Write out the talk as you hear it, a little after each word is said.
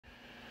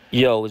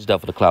Yo, it's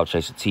Duff for the Cloud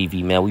Chaser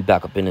TV, man. We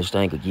back up in this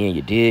thing again,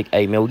 you dig?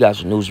 Hey, man, we got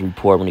some news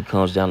report when it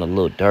comes down to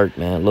Lil Durk,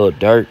 man. Lil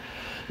Durk,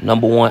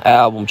 #1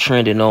 album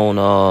trending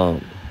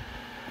on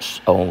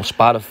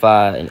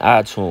Spotify and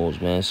iTunes,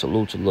 man.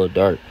 Salute to Lil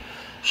Durk.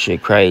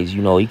 Shit crazy.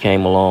 You know, he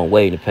came a long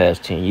way in the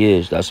past 10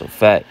 years. That's a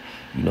fact.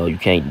 You know, you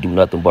can't do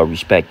nothing but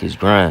respect his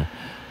grind.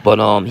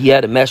 But he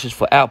had a message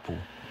for Apple,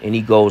 and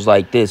he goes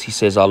like this. He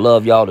says, I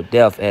love y'all to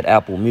death at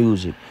Apple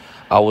Music.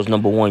 I was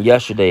 #1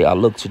 yesterday. I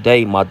look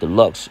today, my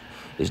deluxe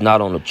is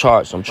not on the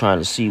charts. I'm trying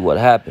to see what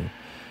happened.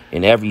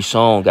 And every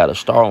song got a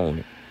star on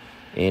it.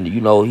 And, you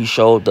know, he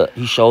showed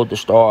the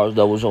stars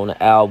that was on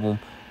the album.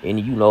 And,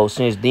 you know,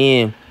 since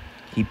then,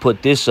 he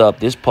put this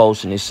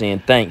post, and it's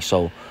saying thanks.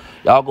 So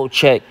y'all go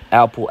check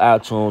Apple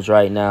iTunes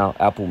right now,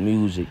 Apple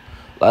Music.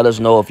 Let us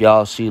know if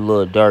y'all see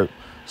Lil Durk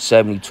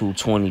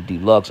 7220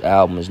 Deluxe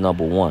album is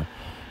 #1.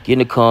 Get in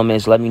the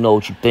comments. Let me know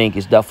what you think.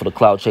 It's Duff for the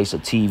Cloud Chaser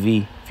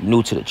TV. If you're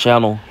new to the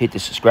channel, hit the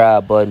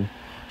subscribe button.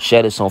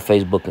 Share this on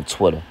Facebook and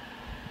Twitter.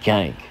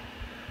 Gang.